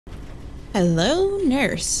Hello,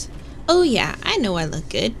 nurse. Oh yeah, I know I look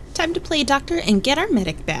good. Time to play doctor and get our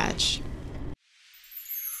medic badge.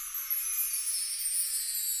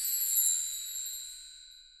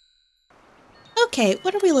 Okay,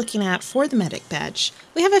 what are we looking at for the medic badge?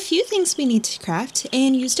 We have a few things we need to craft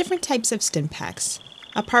and use different types of Stimpaks.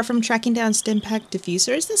 Apart from tracking down Stimpak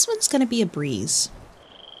Diffusers, this one's going to be a breeze.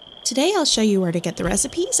 Today I'll show you where to get the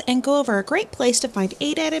recipes and go over a great place to find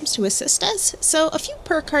aid items to assist us, so a few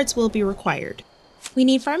perk cards will be required. We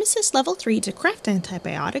need Pharmacist level 3 to craft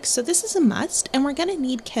antibiotics, so this is a must, and we're going to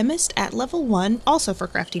need Chemist at level 1 also for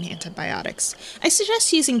crafting antibiotics. I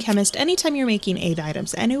suggest using Chemist anytime you're making aid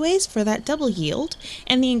items anyways for that double yield,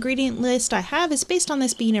 and the ingredient list I have is based on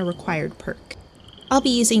this being a required perk. I'll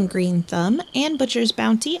be using Green Thumb and Butcher's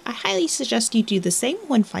Bounty. I highly suggest you do the same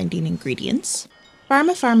when finding ingredients.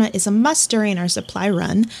 Pharma Farma is a must during our supply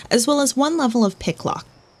run, as well as 1 level of Picklock.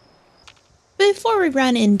 Before we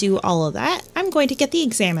run and do all of that, I'm going to get the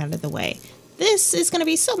exam out of the way. This is going to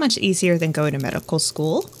be so much easier than going to medical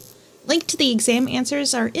school. Link to the exam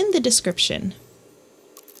answers are in the description.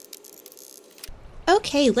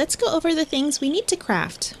 Okay, let's go over the things we need to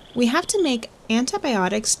craft. We have to make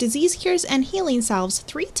antibiotics, disease cures, and healing salves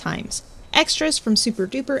 3 times. Extras from Super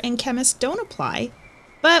Duper and Chemist don't apply,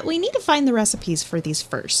 but we need to find the recipes for these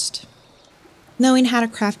first. Knowing how to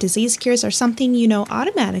craft disease cures are something you know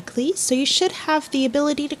automatically, so you should have the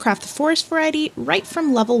ability to craft the forest variety right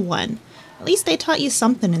from level 1. At least they taught you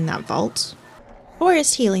something in that vault.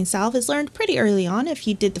 Forest healing salve is learned pretty early on if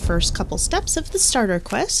you did the first couple steps of the starter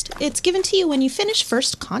quest. It's given to you when you finish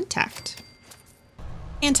first contact.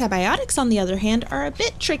 Antibiotics, on the other hand, are a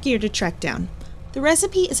bit trickier to track down. The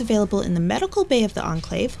recipe is available in the medical bay of the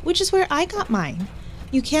Enclave, which is where I got mine.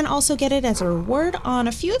 You can also get it as a reward on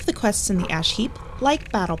a few of the quests in the Ash Heap,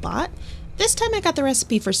 like BattleBot. This time I got the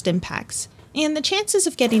recipe for Stimpaks, and the chances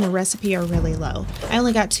of getting a recipe are really low. I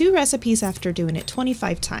only got 2 recipes after doing it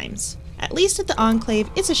 25 times. At least at the Enclave,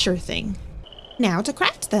 it's a sure thing. Now to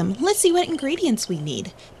craft them, let's see what ingredients we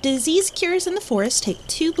need. Disease cures in the forest take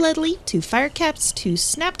 2 blood leaf, 2 fire caps, 2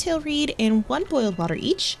 snaptail reed, and 1 boiled water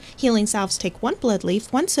each. Healing salves take 1 blood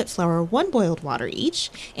leaf, 1 soot flower, 1 boiled water each.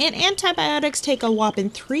 And antibiotics take a whopping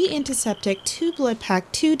 3 antiseptic, 2 blood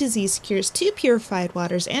pack, 2 disease cures, 2 purified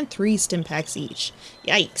waters, and 3 Stimpaks each.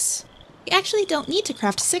 Yikes. We actually don't need to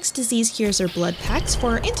craft 6 disease cures or blood packs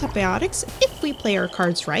for our antibiotics if we play our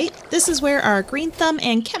cards right. This is where our Green Thumb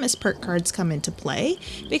and Chemist perk cards come into play,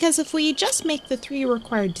 because if we just make the 3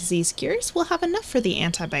 required disease cures, we'll have enough for the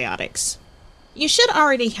antibiotics. You should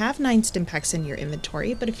already have 9 Stimpaks in your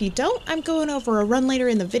inventory, but if you don't, I'm going over a run later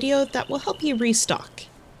in the video that will help you restock.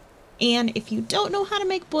 And if you don't know how to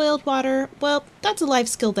make boiled water, well, that's a life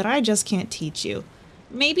skill that I just can't teach you.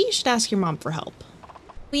 Maybe you should ask your mom for help.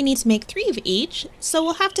 We need to make 3 of each, so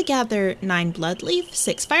we'll have to gather 9 blood leaf,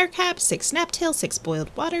 6 fire caps, 6 snaptail, 6 boiled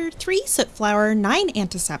water, 3 soot flower, 9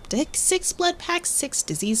 antiseptic, 6 blood packs, 6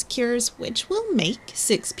 disease cures, which will make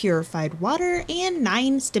 6 purified water, and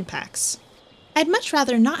 9 Stimpaks. I'd much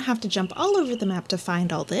rather not have to jump all over the map to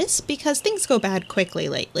find all this, because things go bad quickly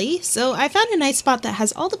lately, so I found a nice spot that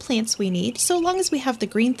has all the plants we need, so long as we have the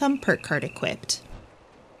Green Thumb perk card equipped.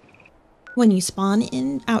 When you spawn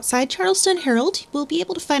in outside Charleston Herald, we'll be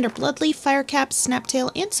able to find our bloodleaf, fire caps, snaptail,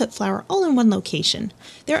 and soot flower all in one location.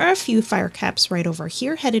 There are a few fire caps right over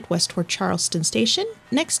here headed west toward Charleston Station,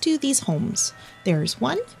 next to these homes. There's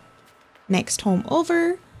 1, next home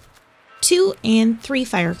over, 2 and 3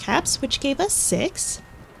 fire caps, which gave us 6.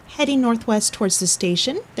 Heading northwest towards the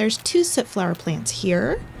station, there's 2 soot flower plants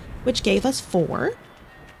here, which gave us 4.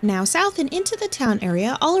 Now south and into the town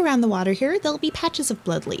area, all around the water here, there'll be patches of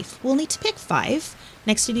blood leaf. We'll need to pick 5.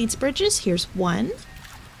 Next to these bridges, here's 1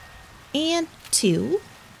 and 2.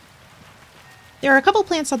 There are a couple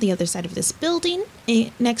plants on the other side of this building,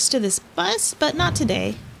 next to this bus, but not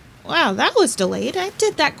today. Wow, that was delayed. I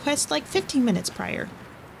did that quest like 15 minutes prior.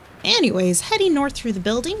 Anyways, heading north through the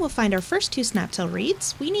building, we'll find our first 2 snaptail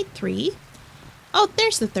reeds. We need 3. Oh,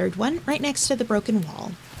 there's the 3rd one, right next to the broken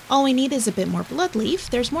wall. All we need is a bit more blood leaf.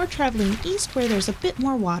 There's more traveling east where there's a bit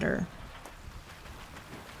more water.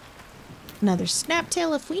 Another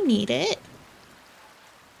snaptail if we need it.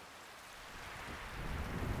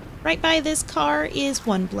 Right by this car is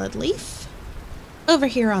 1 blood leaf. Over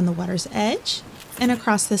here on the water's edge, and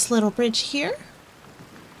across this little bridge here.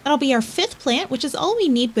 That'll be our 5th plant, which is all we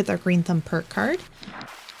need with our Green Thumb perk card.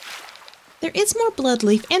 There is more blood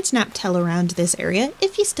leaf and snaptail around this area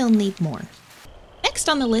if you still need more. Next Next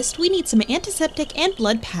on the list, we need some antiseptic and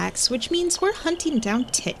blood packs, which means we're hunting down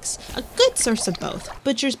ticks, a good source of both.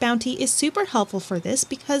 Butcher's Bounty is super helpful for this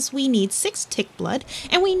because we need 6 tick blood,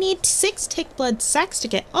 and we need 6 tick blood sacks to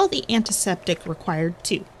get all the antiseptic required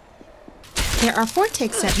too. There are 4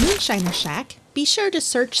 ticks at Moonshiner Shack. Be sure to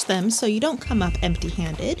search them so you don't come up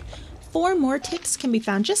empty-handed. 4 more ticks can be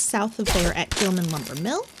found just south of there at Gilman Lumber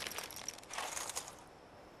Mill.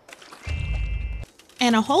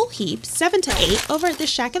 And a whole heap, 7 to 8, over at the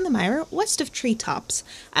Shack in the Mire, west of Treetops.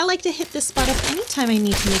 I like to hit this spot up anytime I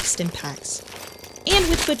need to make Stimpaks. And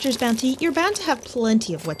with Butcher's Bounty, you're bound to have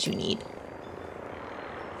plenty of what you need.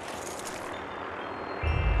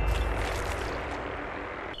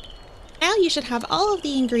 Now you should have all of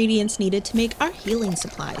the ingredients needed to make our healing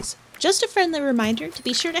supplies. Just a friendly reminder to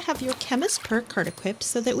be sure to have your Chemist Perk card equipped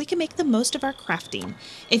so that we can make the most of our crafting.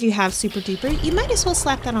 If you have Super Duper, you might as well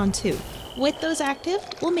slap that on too. With those active,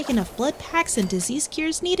 we'll make enough blood packs and disease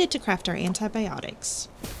cures needed to craft our antibiotics.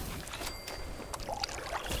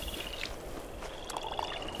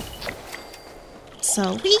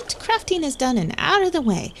 So wheat crafting is done and out of the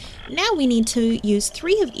way. Now we need to use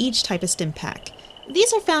 3 of each type of Stimpak.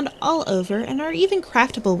 These are found all over and are even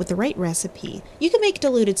craftable with the right recipe. You can make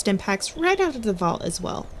diluted Stimpaks right out of the vault as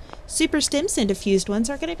well. Super Stimps and diffused ones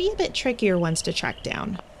are going to be a bit trickier ones to track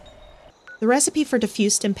down. The recipe for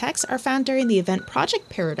diffused Stimpaks are found during the event Project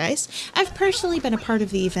Paradise. I've personally been a part of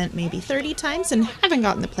the event maybe 30 times and haven't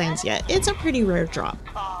gotten the plans yet. It's a pretty rare drop.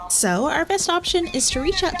 So our best option is to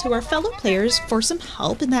reach out to our fellow players for some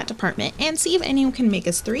help in that department and see if anyone can make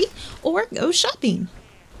us 3 or go shopping.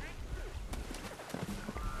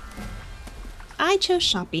 I chose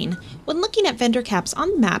shopping. When looking at vendor caps on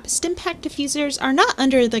the map, Stimpak Diffusers are not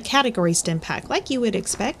under the category Stimpak like you would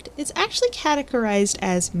expect. It's actually categorized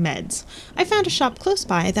as meds. I found a shop close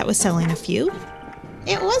by that was selling a few.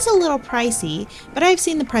 It was a little pricey, but I've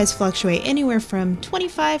seen the price fluctuate anywhere from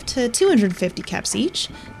 25 to 250 caps each.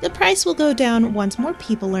 The price will go down once more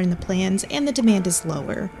people learn the plans and the demand is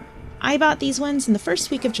lower. I bought these ones in the first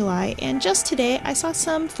week of July, and just today I saw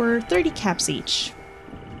some for 30 caps each.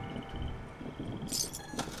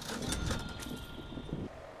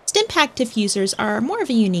 Stimpak Diffusers are more of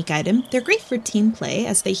a unique item. They're great for team play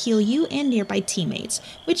as they heal you and nearby teammates,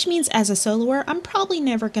 which means as a soloer, I'm probably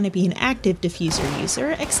never going to be an active diffuser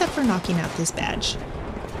user except for knocking out this badge.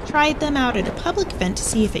 Tried them out at a public event to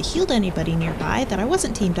see if it healed anybody nearby that I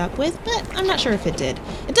wasn't teamed up with, but I'm not sure if it did.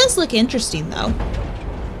 It does look interesting though.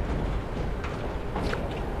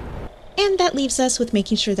 And that leaves us with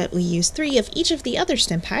making sure that we use 3 of each of the other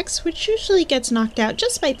Stimpaks, which usually gets knocked out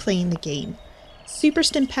just by playing the game. Super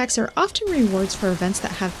Stimpaks are often rewards for events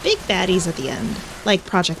that have big baddies at the end, like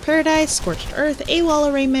Project Paradise, Scorched Earth,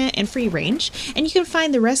 AWOL Arraignment, and Free Range, and you can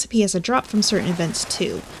find the recipe as a drop from certain events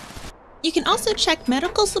too. You can also check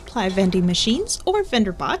medical supply vending machines or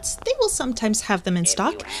vendor bots. They will sometimes have them in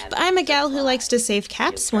stock, but I'm a gal who likes to save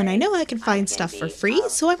caps when I know I can find stuff for free,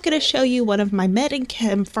 so I'm going to show you one of my med and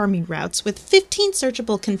chem farming routes with 15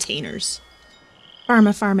 searchable containers. Pharma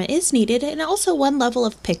Farma is needed and also 1 level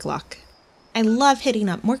of picklock. I love hitting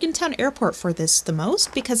up Morgantown Airport for this the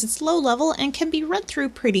most because it's low level and can be run through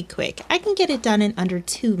pretty quick. I can get it done in under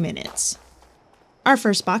 2 minutes. Our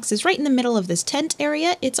first box is right in the middle of this tent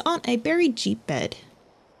area. It's on a buried Jeep bed.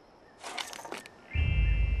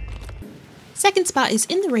 Second spot is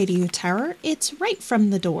in the radio tower. It's right from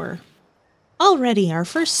the door. Already our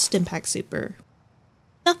first Stimpak Super.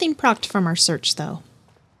 Nothing procced from our search though.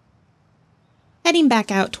 Heading back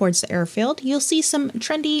out towards the airfield, you'll see some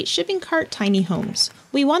trendy shipping cart tiny homes.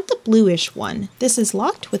 We want the bluish one. This is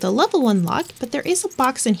locked with a level 1 lock, but there is a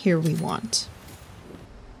box in here we want.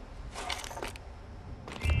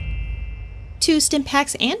 2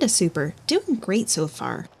 Stimpaks and a super. Doing great so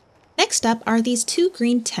far. Next up are these 2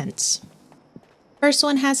 green tents. First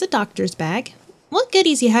one has a doctor's bag. What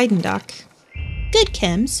goodies you hiding, Doc? Good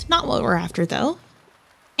chems, not what we're after though.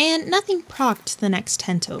 And nothing procced the next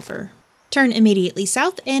tent over. Turn immediately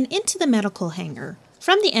south and into the medical hangar.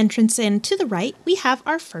 From the entrance in to the right, we have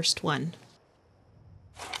our first one.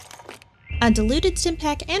 A diluted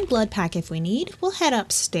Stimpak and blood pack if we need. We'll head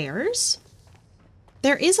upstairs.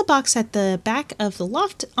 There is a box at the back of the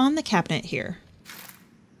loft on the cabinet here.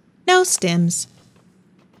 No stims.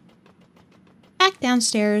 Back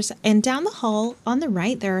downstairs and down the hall on the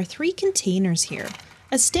right there are 3 containers here.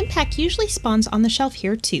 A Stimpak usually spawns on the shelf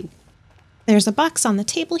here too. There's a box on the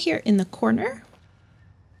table here in the corner.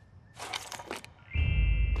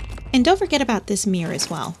 And don't forget about this mirror as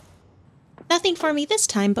well. Nothing for me this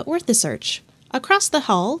time, but worth a search. Across the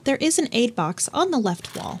hall, there is an aid box on the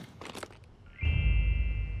left wall.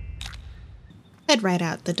 Head right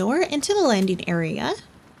out the door into the landing area.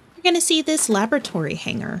 You're going to see this laboratory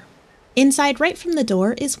hangar. Inside right from the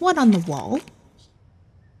door is one on the wall.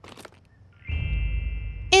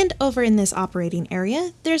 And over in this operating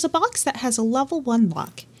area, there's a box that has a level 1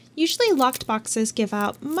 lock. Usually locked boxes give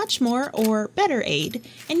out much more or better aid,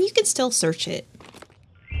 and you can still search it.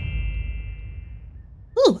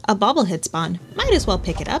 Ooh, a bobblehead spawn. Might as well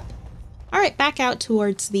pick it up. Alright, back out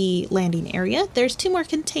towards the landing area. There's 2 more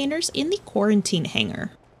containers in the quarantine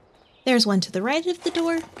hangar. There's one to the right of the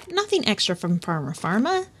door. Nothing extra from Pharma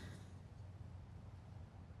Farma.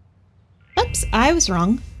 Oops, I was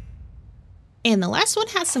wrong. And the last one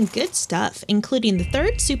has some good stuff, including the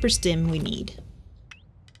 3rd super stim we need.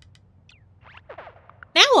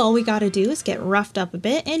 Now all we gotta do is get roughed up a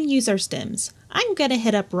bit and use our stims. I'm gonna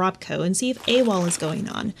hit up Robco and see if AWOL is going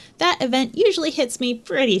on. That event usually hits me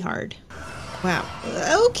pretty hard. Wow,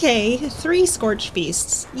 okay, 3 scorched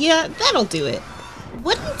beasts. Yeah, that'll do it.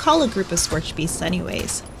 What do you call a group of scorched beasts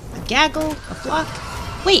anyways? A gaggle? A flock?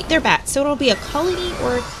 Wait, they're bats, so it'll be a colony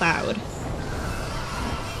or a cloud.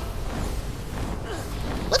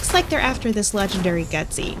 Looks like they're after this legendary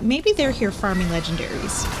Gutsy. Maybe they're here farming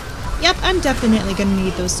legendaries. Yep, I'm definitely gonna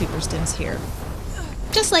need those super stims here.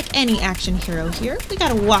 Just like any action hero here, we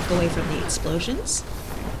gotta walk away from the explosions.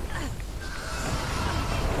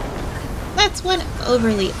 That's one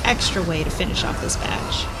overly extra way to finish off this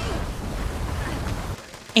badge.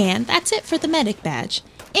 And that's it for the medic badge.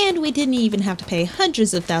 And we didn't even have to pay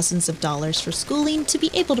hundreds of thousands of dollars for schooling to be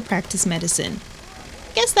able to practice medicine.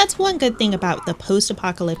 Guess that's one good thing about the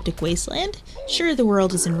post-apocalyptic wasteland. Sure, the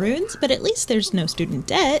world is in ruins, but at least there's no student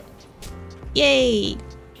debt. Yay!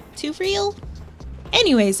 Too real?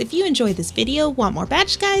 Anyways, if you enjoyed this video, want more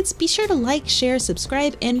badge guides, be sure to like, share,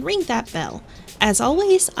 subscribe, and ring that bell. As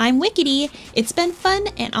always, I'm Wickedy, it's been fun,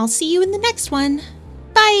 and I'll see you in the next one.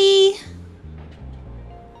 Bye!